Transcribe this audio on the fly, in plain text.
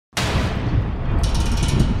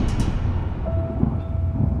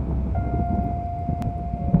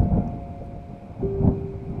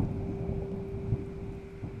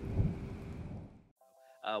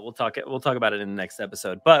we'll talk about it in the next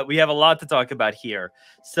episode. But we have a lot to talk about here.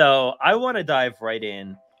 So I want to dive right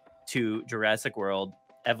in to Jurassic World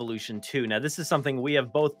Evolution 2. Now, this is something we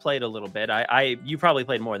have both played a little bit. You probably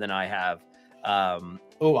played more than I have.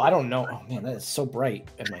 Oh, I don't know. Oh man, that is so bright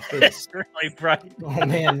in my face. Really bright. Oh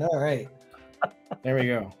man, all right. There we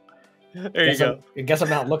go. There you go. I guess I'm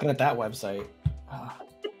not looking at that website.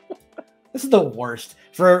 This is the worst.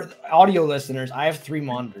 For audio listeners, I have 3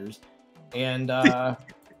 monitors, and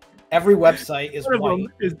every website is white.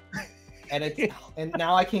 And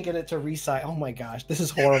now I can't get it to resize. Oh my gosh, this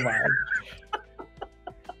is horrible.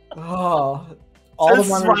 Oh, all the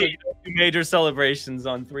monitors. Major celebrations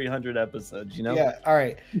on 300 episodes, you know? Yeah. All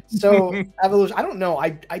right. So Evolution. I don't know.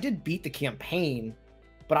 I did beat the campaign,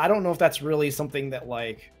 but I don't know if that's really something that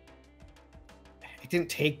like it didn't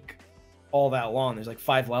take all that long. There's like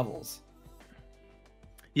 5 levels.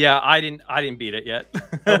 Yeah, I didn't beat it yet.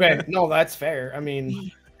 Okay, no, that's fair. I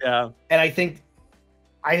mean, yeah, and I think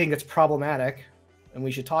it's problematic, and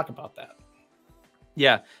we should talk about that.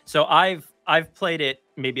 Yeah, so I've played it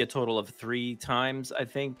maybe a total of 3 times, I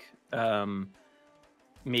think,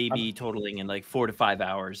 maybe totaling in like 4 to 5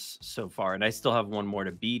 hours so far, and I still have 1 more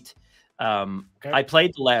to beat. Okay. I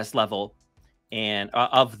played the last level and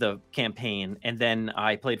of the campaign, and then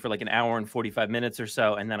I played for like an hour and 45 minutes or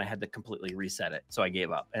so, and then I had to completely reset it, so I gave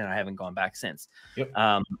up, and I haven't gone back since. Yep.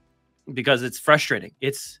 Because it's frustrating.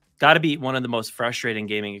 It's got to be one of the most frustrating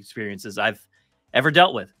gaming experiences I've ever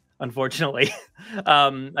dealt with, unfortunately.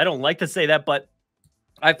 I don't like to say that, but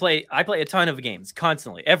I play a ton of games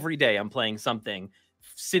constantly. Every day I'm playing something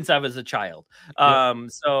since I was a child.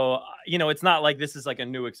 So, you know, it's not like this is like a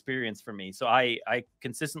new experience for me. So I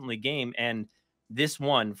consistently game, and this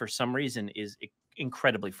one, for some reason, is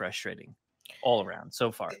incredibly frustrating all around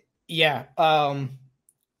so far. Yeah. I'm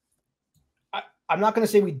not going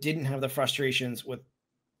to say we didn't have the frustrations with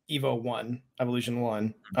Evolution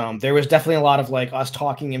 1. There was definitely a lot of like us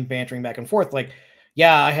talking and bantering back and forth. Like,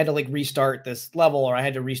 yeah, I had to like restart this level, or I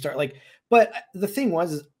had to restart but the thing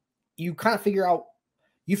is you kind of figure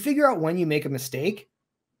out when you make a mistake,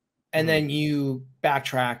 and then you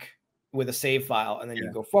backtrack with a save file, and then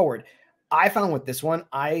you go forward. I found with this one,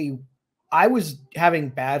 I was having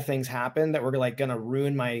bad things happen that were like going to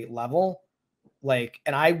ruin my level.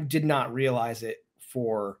 And I did not realize it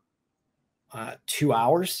for 2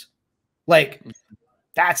 hours. Like,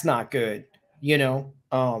 that's not good, you know?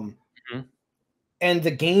 And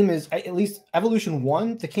the game is, at least Evolution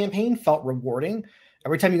 1, the campaign felt rewarding.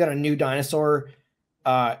 Every time you got a new dinosaur,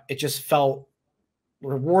 it just felt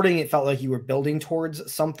rewarding. It felt like you were building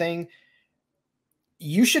towards something.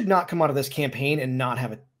 You should not come out of this campaign and not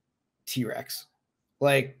have a T-Rex.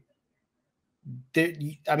 Like,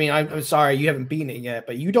 I mean, I'm sorry you haven't beaten it yet,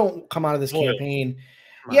 but you don't come out of this campaign.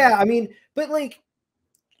 Yeah, I mean, but like,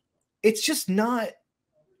 it's just not.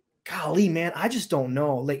 Golly, man, I just don't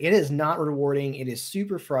know. Like, it is not rewarding. It is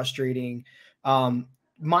super frustrating.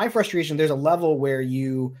 My frustration, there's a level where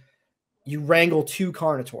you wrangle 2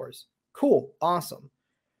 Carnotaurs. Cool, awesome.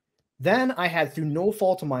 Then I had, through no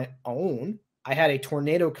fault of my own, I had a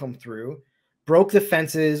tornado come through, broke the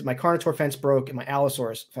fences. My Carnotaur fence broke, and my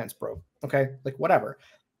Allosaurus fence broke. Okay, like whatever.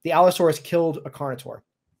 The Allosaurus killed a Carnotaur.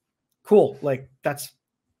 Cool, like that's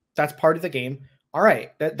part of the game. All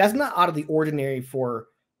right, that's not out of the ordinary for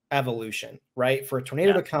Evolution, right? For a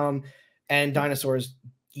tornado to come and dinosaurs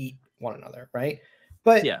eat one another, right?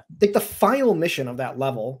 But like the final mission of that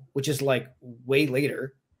level, which is like way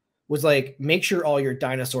later, was like make sure all your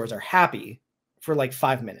dinosaurs are happy for like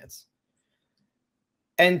 5 minutes.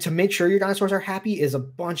 And to make sure your dinosaurs are happy is a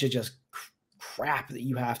bunch of just crap that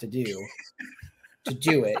you have to do to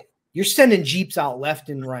do it. You're sending Jeeps out left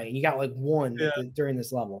and right. And you got like 1 during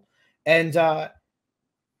this level. And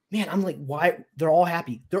man, I'm like, why? They're all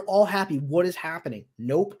happy. They're all happy. What is happening?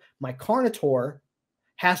 Nope. My Carnotaur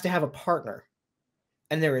has to have a partner.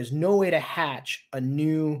 And there is no way to hatch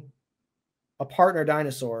a partner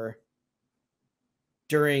dinosaur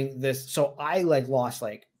during this. So I like lost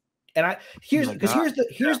like, and here's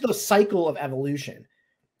the cycle of evolution.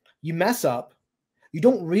 You mess up. You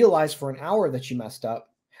don't realize for an hour that you messed up.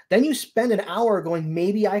 Then you spend an hour going,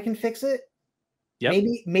 maybe I can fix it. Yep.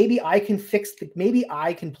 Maybe I can maybe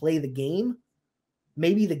I can play the game.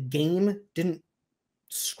 Maybe the game didn't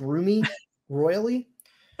screw me royally.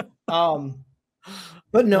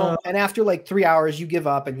 But no, and after like 3 hours, you give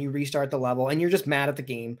up and you restart the level and you're just mad at the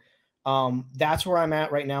game. That's where I'm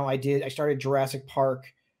at right now. I started Jurassic Park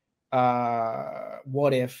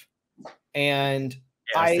What If, and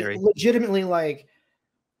I legitimately like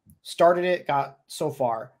started it, got so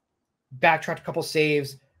far, backtracked a couple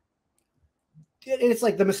saves. it's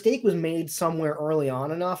like the mistake was made somewhere early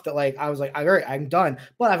on enough that like I was like, all right, I'm done.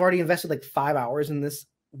 But I've already invested like 5 hours in this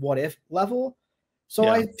what if level. So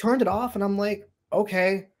Yeah. I turned it off and I'm like,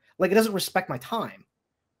 okay, like it doesn't respect my time,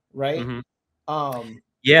 right? Mm-hmm.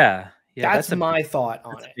 Yeah, that's That's a my thought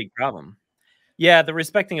on it. big problem. Yeah, the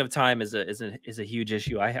respecting of time is a huge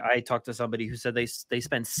issue. I talked to somebody who said they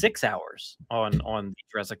spent 6 hours on the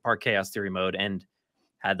Jurassic Park Chaos Theory mode and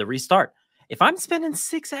had the restart. If I'm spending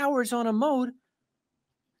 6 hours on a mode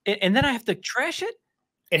and then I have to trash it,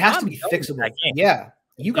 it has to I'm be done with that fixable. game. Yeah,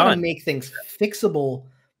 you got to Done. make things fixable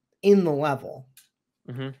in the level.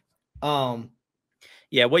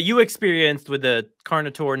 Yeah, what you experienced with the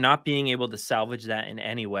Carnotaur not being able to salvage that in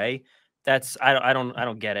any way, that's I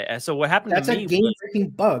don't get it. And so what happened That's to a me was, game-breaking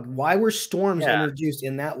bug. Why were storms yeah, introduced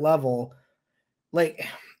in that level? Like,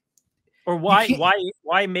 or you can't.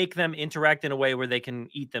 why make them interact in a way where they can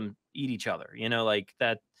eat each other? You know, like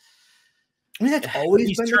that. I mean, that's At always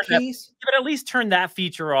least been the case. but at least turn that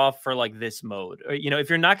feature off for like this mode. Or, you know, if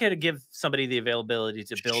you're not going to give somebody the availability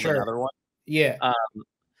to build Sure. another one, Yeah.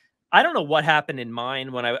 I don't know what happened in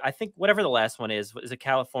mine when I think whatever the last one is it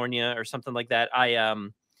California or something like that.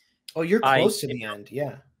 Oh, you're close to the end.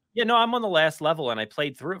 Yeah. Yeah, no, I'm on the last level and I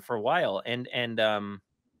played through it for a while and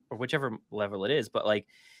or whichever level it is, but like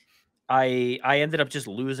I ended up just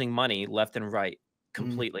losing money left and right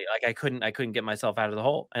completely. Like I couldn't get myself out of the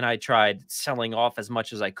hole. And I tried selling off as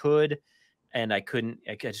much as I could and I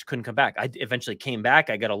just couldn't come back. I eventually came back.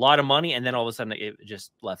 I got a lot of money and then all of a sudden it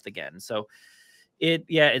just left again. So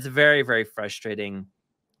it's very, very frustrating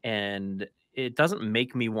and it doesn't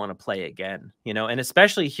make me want to play again, you know, and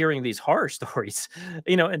especially hearing these horror stories,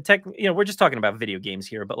 you know, and we're just talking about video games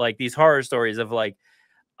here, but like these horror stories of like,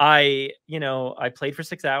 I played for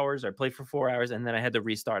 6 hours or played for 4 hours and then I had to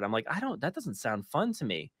restart. I'm like, that doesn't sound fun to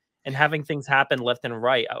me. And having things happen left and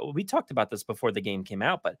right. We talked about this before the game came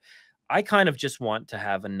out, but I kind of just want to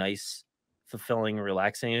have a nice, fulfilling,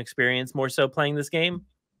 relaxing experience more so playing this game.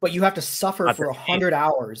 But you have to suffer for 100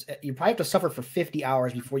 hours. You probably have to suffer for 50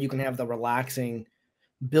 hours before you can have the relaxing,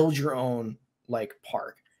 build your own like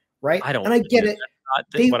park, right? I don't. And I get it.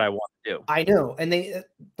 That's what I want to do. I know. And the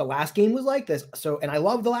last game was like this. So, and I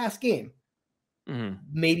love the last game.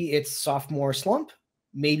 Maybe it's sophomore slump.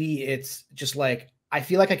 Maybe it's just like, I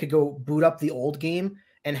feel like I could go boot up the old game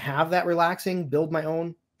and have that relaxing, build my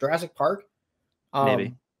own Jurassic Park.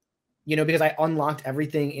 Maybe. You know, because I unlocked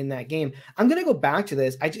everything in that game. I'm going to go back to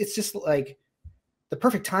this. It's just like the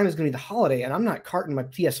perfect time is going to be the holiday, and I'm not carting my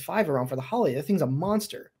PS5 around for the holiday. That thing's a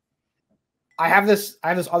monster. I have this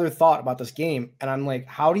other thought about this game, and I'm like,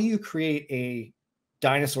 how do you create a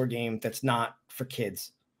dinosaur game that's not for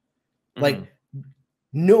kids? Like,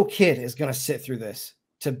 no kid is going to sit through this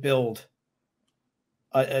to build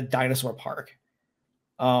a dinosaur park.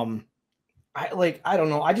 I don't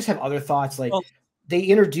know. I just have other thoughts. Like, they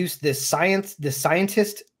introduced this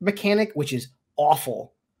scientist mechanic, which is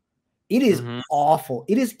awful. It is awful.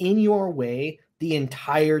 It is in your way the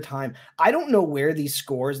entire time. I don't know where these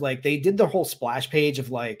scores, like they did the whole splash page of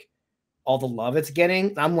like all the love it's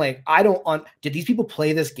getting. I'm like, did these people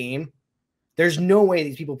play this game? There's no way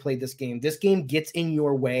these people played this game. This game gets in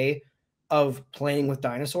your way of playing with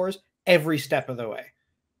dinosaurs every step of the way.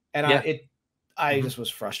 And I just was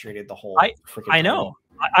frustrated the whole freaking time. I know.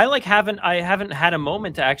 I haven't had a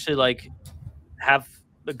moment to actually like have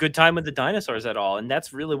a good time with the dinosaurs at all. And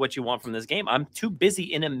that's really what you want from this game. I'm too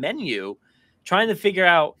busy in a menu trying to figure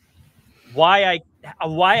out why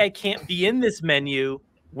I can't be in this menu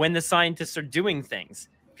when the scientists are doing things,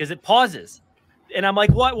 because it pauses. And I'm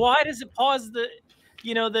like, why does it pause the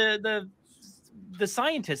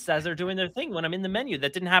scientists as they're doing their thing when I'm in the menu?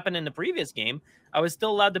 That didn't happen in the previous game. I was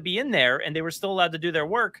still allowed to be in there and they were still allowed to do their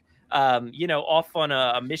work, off on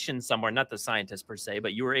a mission somewhere, not the scientists per se,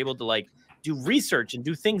 but you were able to like do research and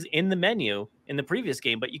do things in the menu in the previous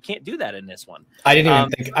game, but you can't do that in this one. I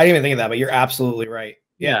didn't even think of that, but you're absolutely right.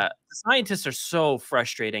 Yeah. The scientists are so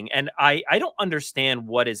frustrating. And I don't understand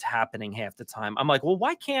what is happening half the time. I'm like, well,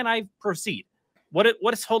 why can't I proceed? What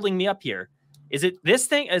is holding me up here? Is it this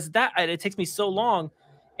thing? Is that it takes me so long?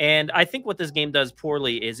 And I think what this game does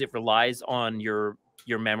poorly is it relies on your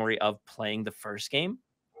memory of playing the first game.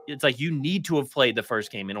 It's like you need to have played the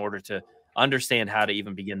first game in order to understand how to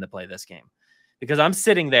even begin to play this game. Because I'm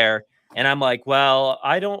sitting there and I'm like, well,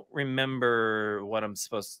 I don't remember what I'm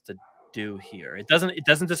supposed to do here. It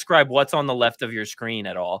doesn't describe what's on the left of your screen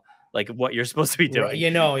at all, like what you're supposed to be doing.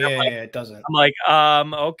 It doesn't. I'm like,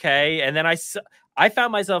 okay. And then I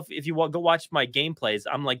found myself, if you go watch my gameplays,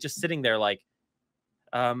 I'm like just sitting there like,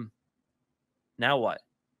 now what?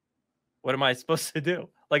 What am I supposed to do?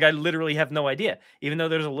 Like, I literally have no idea. Even though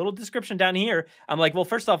there's a little description down here, I'm like, well,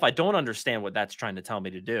 first off, I don't understand what that's trying to tell me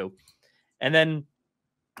to do. And then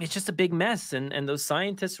it's just a big mess. And those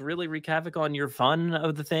scientists really wreak havoc on your fun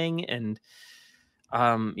of the thing. And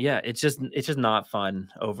yeah, it's just not fun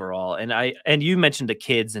overall. And you mentioned the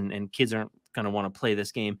kids, and kids aren't gonna want to play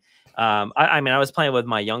this game. I mean, I was playing with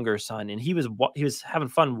my younger son, and he was having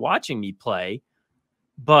fun watching me play,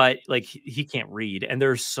 but like he can't read, and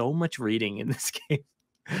there's so much reading in this game.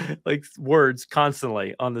 Like words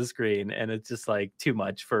constantly on the screen, and it's just like too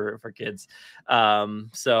much for kids.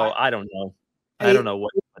 So I don't know. I don't know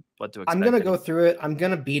what to expect. I'm gonna go through it. I'm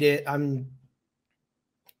gonna beat it. We're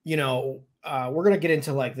gonna get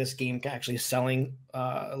into like this game actually selling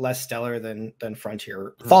less stellar than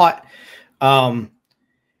Frontier thought.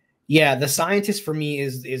 Yeah, the scientist for me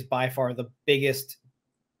is by far the biggest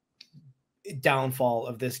downfall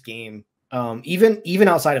of this game. Even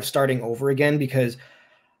outside of starting over again, because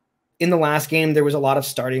in the last game there was a lot of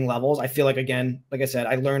starting levels. I feel like, again, like I said,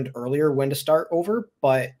 I learned earlier when to start over,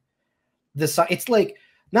 but it's like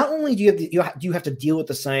not only do you have to deal with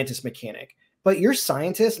the scientist mechanic, but your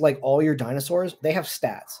scientists, like all your dinosaurs, they have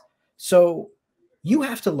stats. So you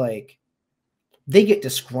have to they get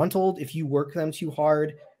disgruntled if you work them too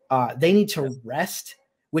hard. They need to rest,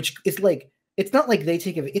 which is it's not like they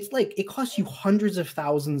take it. It's like it costs you hundreds of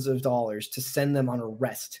thousands of dollars to send them on a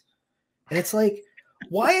rest. And it's like,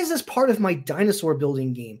 why is this part of my dinosaur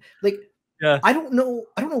building game? Like, yeah. I don't know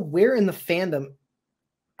where in the fandom,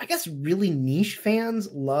 I guess really niche fans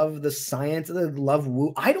love the science. They love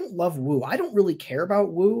Woo. I don't love Woo. I don't really care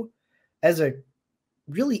about Woo as a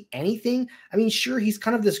really anything. I mean, sure, he's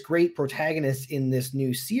kind of this great protagonist in this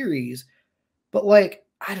new series, but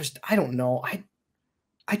I don't know.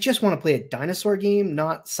 I just want to play a dinosaur game,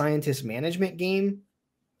 not scientist management game.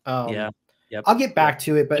 Yeah. Yep. I'll get back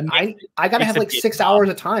to it, but I got to have 6 hours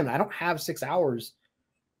of time. I don't have 6 hours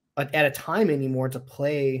at a time anymore to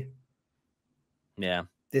play. Yeah.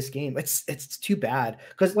 This game. It's too bad.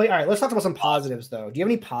 Because all right, let's talk about some positives though. Do you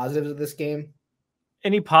have any positives of this game?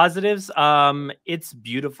 Any positives? It's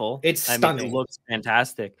beautiful. It's stunning. It looks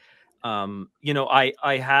fantastic. I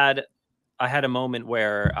had a moment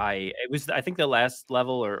where I think the last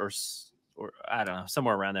level or I don't know,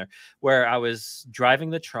 somewhere around there, where I was driving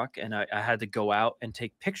the truck and I had to go out and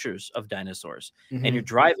take pictures of dinosaurs. Mm-hmm. And you're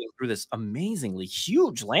driving through this amazingly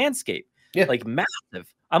huge landscape, like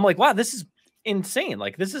massive. I'm like, wow, this is insane.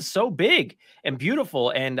 Like, this is so big and beautiful.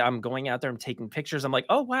 And I'm going out there, I'm taking pictures. I'm like,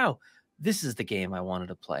 oh, wow, this is the game I wanted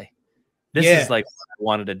to play. This is like what I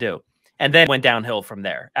wanted to do. And then went downhill from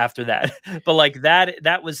there after that. But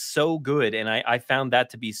that was so good. And I found that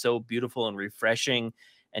to be so beautiful and refreshing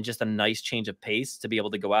and just a nice change of pace to be able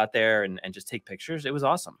to go out there and just take pictures. It was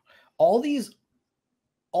awesome. All those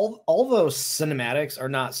cinematics are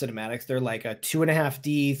not cinematics. They're like a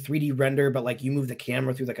 2.5D 3D render, but you move the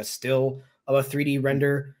camera through a still of a 3D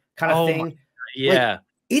render kind of thing. Yeah.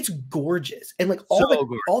 It's gorgeous. And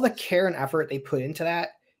all the care and effort they put into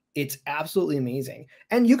that, it's absolutely amazing.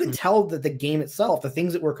 And you can tell that the game itself, the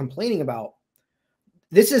things that we're complaining about,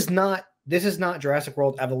 this is not Jurassic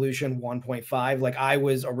World Evolution 1.5 like I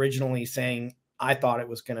was originally saying I thought it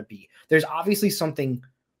was going to be. There's obviously something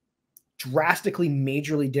drastically,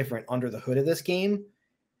 majorly different under the hood of this game.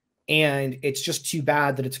 And it's just too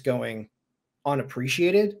bad that it's going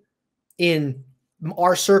unappreciated in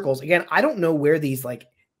our circles. Again, I don't know where these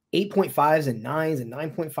 8.5s and 9s and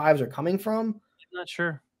 9.5s are coming from. I'm not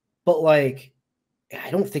sure. But I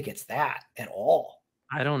don't think it's that at all.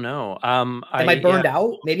 I don't know. Am I burned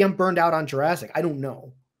out? Maybe I'm burned out on Jurassic. I don't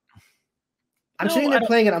know. I'm sitting there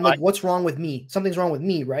playing it. I'm like, what's wrong with me? Something's wrong with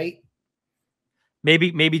me, right?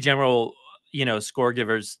 Maybe general, score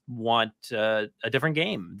givers want a different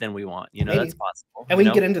game than we want. That's possible. And we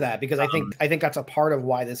can get into that because I think that's a part of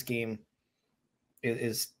why this game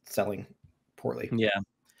is selling poorly.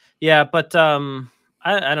 Yeah, but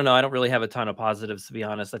I don't know. I don't really have a ton of positives, to be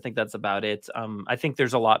honest. I think that's about it. I think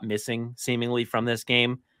there's a lot missing seemingly from this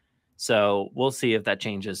game. So we'll see if that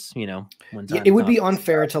changes, when time it would be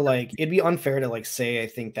unfair to say, I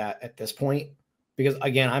think that at this point, because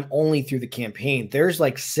again, I'm only through the campaign. There's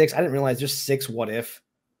 6, I didn't realize there's 6 what if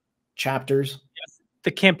chapters. The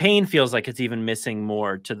campaign feels like it's even missing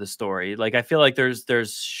more to the story. I feel like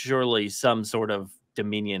there's surely some sort of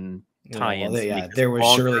Dominion tie-ins. There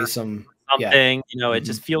was surely something, it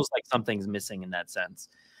just feels like something's missing in that sense.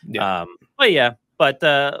 But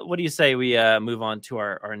what do you say we move on to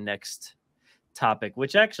our next topic,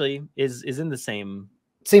 which actually is in the same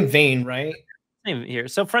vein, right? Same here.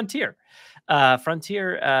 So Frontier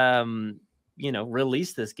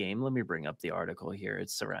released this game. Let me bring up the article here.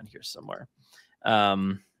 It's around here somewhere.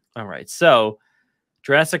 All right, so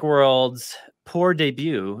Jurassic World's poor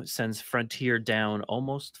debut sends Frontier down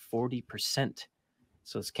almost 40%.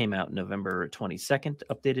 So this came out November 22nd,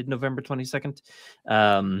 updated November 22nd.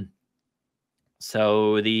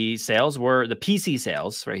 So the sales were, the PC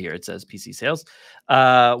sales right here, it says PC sales,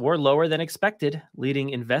 were lower than expected, leading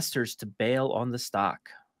investors to bail on the stock.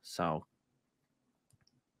 So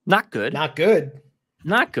not good. Not good.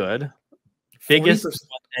 Not good. 40%. Biggest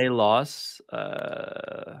one-day loss.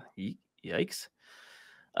 Yikes.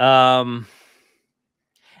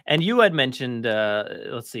 And you had mentioned,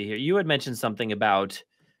 let's see here. You had mentioned something about,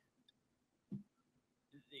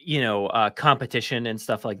 competition and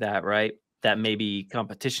stuff like that, right? That maybe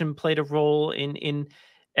competition played a role in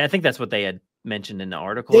I think that's what they had mentioned in the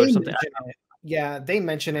article or something. Yeah, they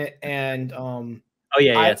mention it. And oh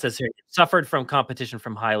yeah, it says here it suffered from competition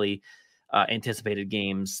from highly anticipated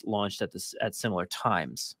games launched at similar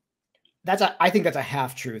times. I think that's a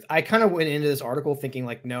half truth. I kind of went into this article thinking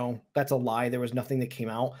like, no, that's a lie. There was nothing that came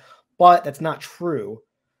out, but that's not true.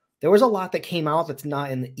 There was a lot that came out that's not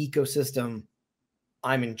in the ecosystem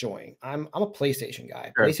I'm enjoying. I'm a PlayStation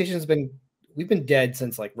guy. Sure. We've been dead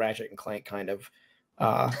since like Ratchet and Clank kind of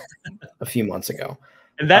a few months ago.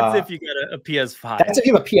 And that's if you got a PS5. That's if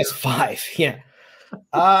you have a PS5. Yeah.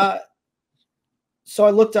 So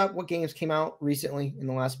I looked up what games came out recently in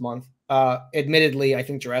the last month. Admittedly, I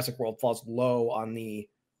think Jurassic World falls low on the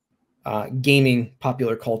gaming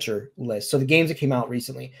popular culture list. So the games that came out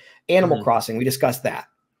recently, Animal Crossing, we discussed that.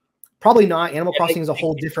 Probably not. Animal Crossing is a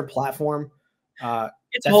whole different platform.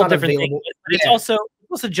 It's a whole different thing, but it's also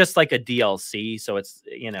just like a DLC. So it's,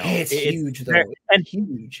 it's huge though. And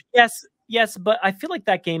huge. Yes, but I feel like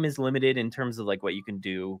that game is limited in terms of like what you can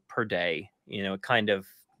do per day. Kind of.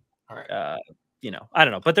 All right. I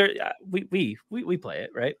don't know, but there we play it,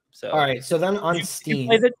 right? So all right. So then on Steam,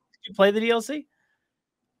 did you play the DLC?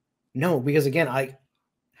 No, because again, I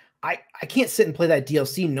can't sit and play that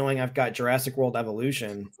DLC knowing I've got Jurassic World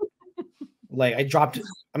Evolution. Like I got the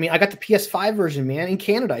PS5 version, man, in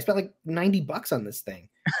Canada. I spent like $90 on this thing.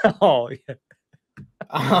 Oh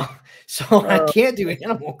yeah. So I can't do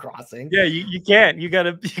Animal Crossing. Yeah, you can't. You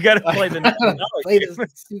gotta play play this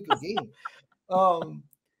stupid game.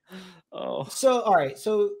 So all right.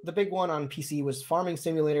 So the big one on PC was Farming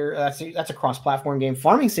Simulator. That's a cross-platform game.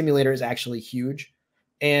 Farming Simulator is actually huge,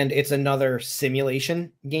 and it's another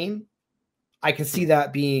simulation game. I can see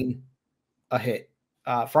that being a hit.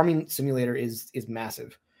 Farming Simulator is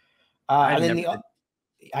massive. And then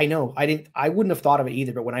I wouldn't have thought of it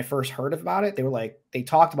either. But when I first heard about it, they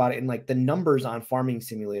talked about it, and like the numbers on Farming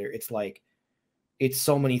Simulator, it's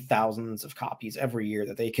so many thousands of copies every year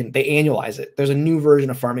that they annualize it. There's a new version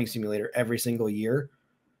of Farming Simulator every single year.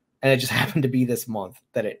 And it just happened to be this month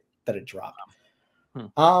that it dropped.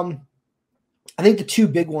 I think the two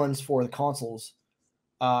big ones for the consoles,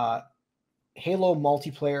 Halo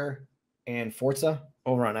multiplayer and Forza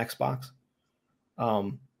over on Xbox.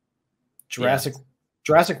 Jurassic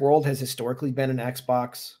World has historically been an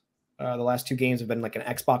Xbox. The last two games have been like an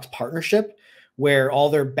Xbox partnership where all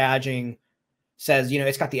their badging says,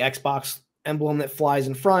 it's got the Xbox emblem that flies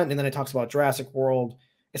in front, and then it talks about Jurassic World.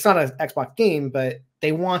 It's not an Xbox game, but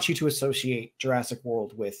they want you to associate Jurassic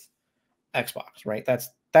World with Xbox, right? That's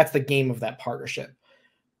the game of that partnership.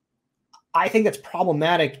 I think that's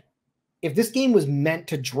problematic. If this game was meant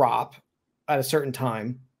to drop at a certain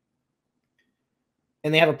time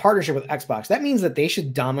and they have a partnership with Xbox, that means that they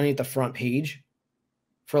should dominate the front page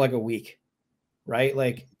for like a week, right?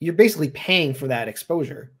 Like you're basically paying for that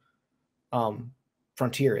exposure.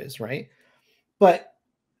 Frontier is, right? But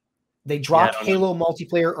they dropped Halo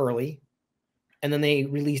multiplayer early, and then they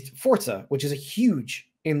released Forza, which is a huge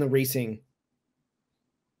in the racing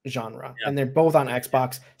genre. Yeah. And they're both on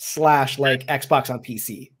Xbox / like Xbox on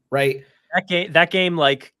PC, right? That game,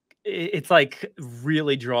 like it's like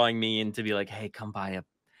really drawing me in to be like, hey, come buy an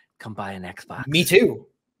Xbox. Me too.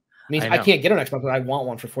 I can't get an Xbox, but I want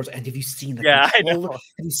one for Forza. And have you seen the controller? Have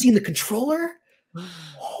you seen the controller?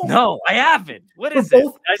 No, I haven't. What is it?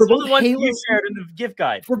 I saw the one you shared in the gift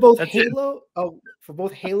guide. For both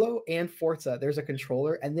Halo and Forza, there's a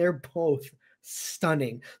controller, and they're both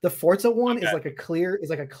stunning. The Forza one is like a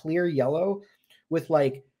clear yellow with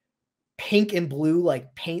like pink and blue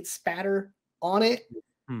like paint spatter on it.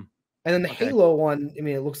 And then the Halo one,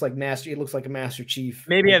 it looks like a Master Chief.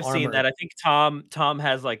 Maybe I've seen that. I think Tom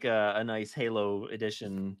has like a nice Halo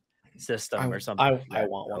edition system or something. I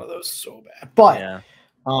want one of those so bad. But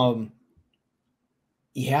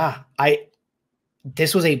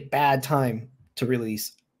this was a bad time to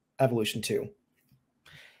release Evolution 2.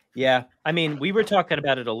 Yeah. I mean, we were talking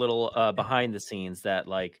about it a little behind the scenes that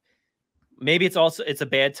like maybe it's a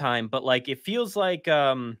bad time, but like it feels like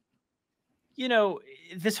you know,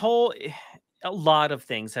 this whole a lot of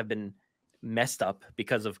things have been messed up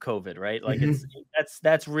because of COVID, right? Like Mhm.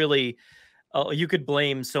 that's really you could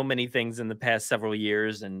blame so many things in the past several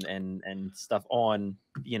years and stuff on,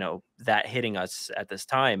 you know, that hitting us at this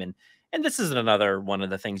time. And this is another one of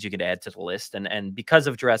the things you could add to the list. And because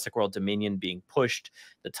of Jurassic World Dominion being pushed,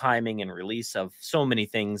 the timing and release of so many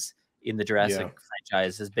things in the Yeah. Jurassic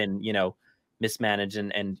franchise has been, you know, mismanaged,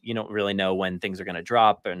 and you don't really know when things are going to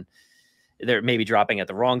drop, and they're maybe dropping at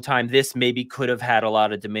the wrong time. This maybe could have had a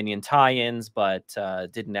lot of Dominion tie-ins, but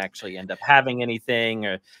didn't actually end up having anything.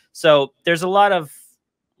 Or so there's a lot of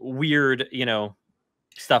weird, you know,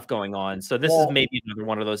 stuff going on. So this is Well, maybe another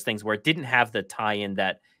one of those things where it didn't have the tie-in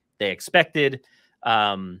that they expected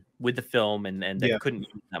with the film, and they yeah. couldn't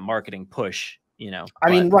use that marketing push, you know. I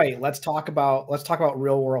But mean, right. Let's talk about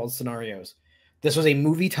real world scenarios. This was a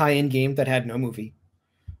movie tie-in game that had no movie.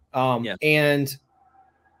 yeah, And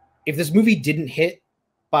if this movie didn't hit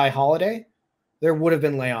by holiday, there would have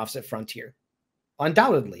been layoffs at Frontier.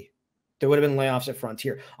 Undoubtedly, there would have been layoffs at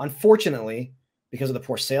Frontier. Unfortunately, because of the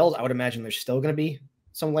poor sales, I would imagine there's still going to be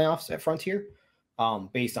some layoffs at Frontier,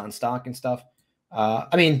 based on stock and stuff.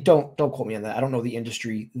 I mean, don't quote me on that. I don't know the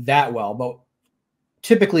industry that well, but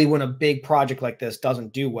typically, when a big project like this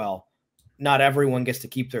doesn't do well, not everyone gets to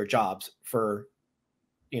keep their jobs for,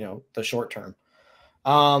 the short term.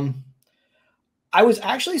 Um, I was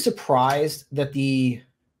actually surprised that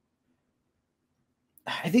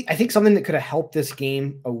I think something that could have helped this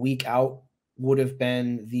game a week out would have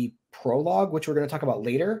been the prologue, which we're going to talk about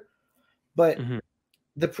later. But mhm.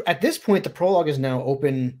 at this point, the prologue is now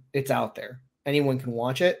open. It's out there. Anyone can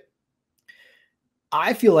watch it.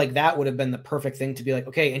 I feel like that would have been the perfect thing to be like,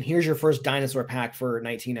 okay, and here's your first dinosaur pack for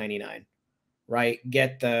 1999, right?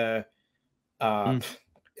 Get the Mm.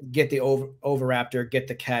 Oviraptor, get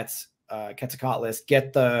the Quetzalcoatlus,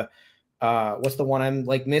 get the what's the one I'm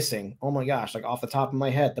like missing? Oh my gosh, like off the top of my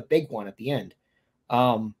head, the big one at the end.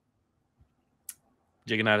 Giganotosaurus.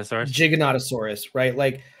 Giganotosaurus, right?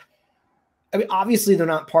 Like, I mean, obviously they're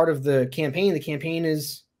not part of the campaign. The campaign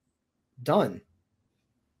is done.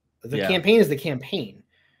 The Yeah. campaign is the campaign.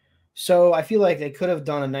 So I feel like they could have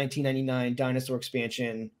done a 1999 dinosaur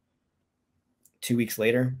expansion 2 weeks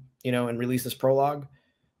later, and release this prologue,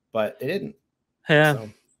 but they didn't. Yeah. So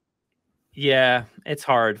Yeah, it's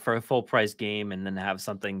hard for a full price game and then have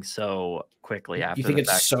something so quickly after you think the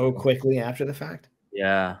it's fact. so quickly after the fact?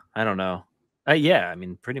 Yeah, I don't know. Yeah, I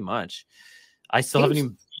mean, pretty much. I still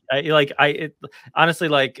haven't Games, honestly,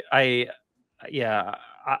 like yeah,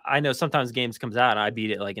 I know sometimes games comes out and I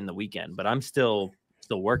beat it like in the weekend, but I'm still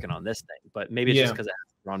working on this thing. But maybe it's just yeah. because it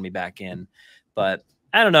hasn't drawn me back in. But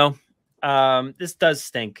I don't know. This does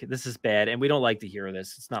stink. This is bad, and we don't like to hear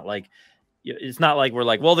this. It's not like we're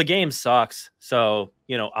like, well, the game sucks, so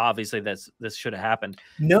obviously this should have happened.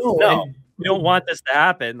 No, No, and we don't want this to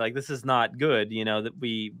happen. Like, this is not good. That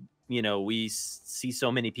we see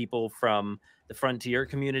so many people from the Frontier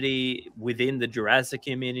community within the Jurassic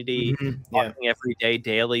community yeah, talking every day,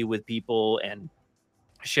 daily with people and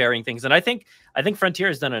sharing things. And I think Frontier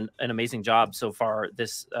has done an amazing job so far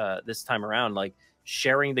this time around, like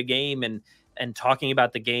sharing the game and talking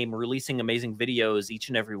about the game, releasing amazing videos each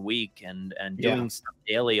and every week, and doing stuff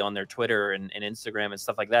daily on their Twitter and Instagram and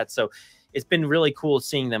stuff like that. So it's been really cool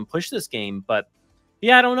seeing them push this game. But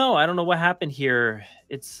yeah, I don't know what happened here.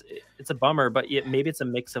 It's a bummer, but maybe it's a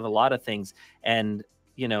mix of a lot of things. And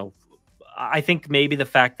I think maybe the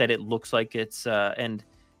fact that it looks like it's and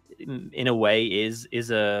in a way is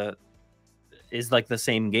like the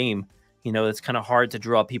same game. It's kind of hard to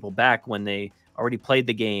draw people back when they already played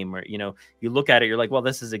the game, or you look at it, you're like, well,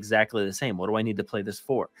 this is exactly the same. What do I need to play this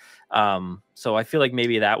for? So I feel like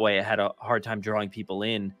maybe that way I had a hard time drawing people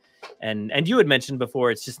in. And you had mentioned before,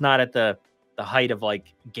 it's just not at the height of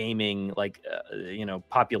like gaming, like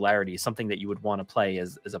popularity, something that you would want to play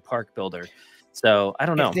as a park builder. So I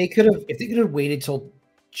don't know. if they could have waited till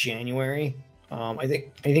January, I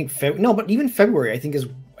think no, but even February, I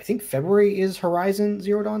think February is Horizon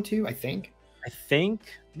Zero Dawn 2, I think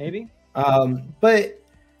Maybe. But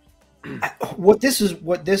what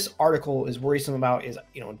this article is worrisome about is,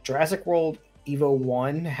 Jurassic World Evo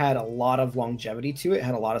 1 had a lot of longevity to it,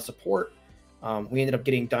 had a lot of support. We ended up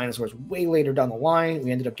getting dinosaurs way later down the line.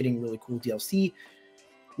 We ended up getting really cool DLC.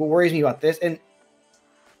 What worries me about this, and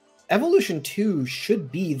Evolution 2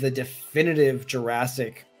 should be the definitive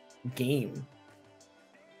Jurassic game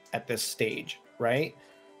at this stage, right?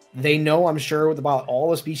 They know, I'm sure, about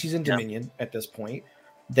all the species in Dominion at this point.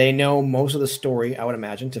 They know most of the story, I would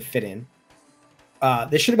imagine, to fit in.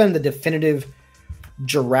 This should have been the definitive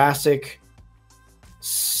Jurassic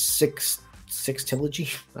six trilogy,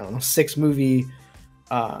 I don't know, 6 movie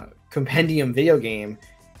compendium video game.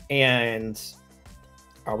 And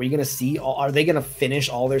are we going to see are they going to finish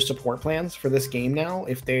all their support plans for this game now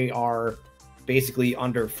if they are basically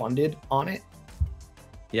underfunded on it?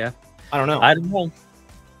 Yeah, I don't know.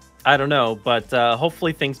 I don't know, but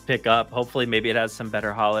hopefully things pick up. Hopefully maybe it has some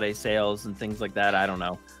better holiday sales and things like that. I don't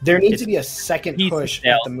know. There needs to be a second push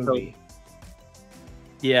at the movie.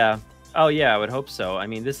 Yeah. Oh yeah, I would hope so. I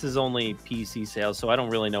mean, this is only PC sales, so I don't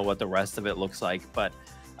really know what the rest of it looks like, but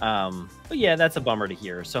yeah, that's a bummer to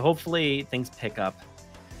hear. So hopefully things pick up.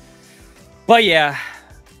 But yeah,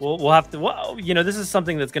 we'll have to. Well, you know, this is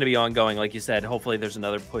something that's going to be ongoing, like you said. Hopefully, there's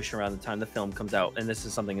another push around the time the film comes out, and this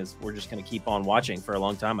is something we're just going to keep on watching for a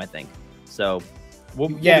long time, I think. So, we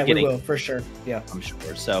will for sure. Yeah, I'm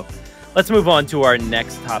sure. So, let's move on to our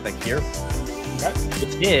next topic here. Okay.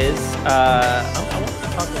 Which is I want to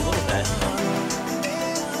talk a little bit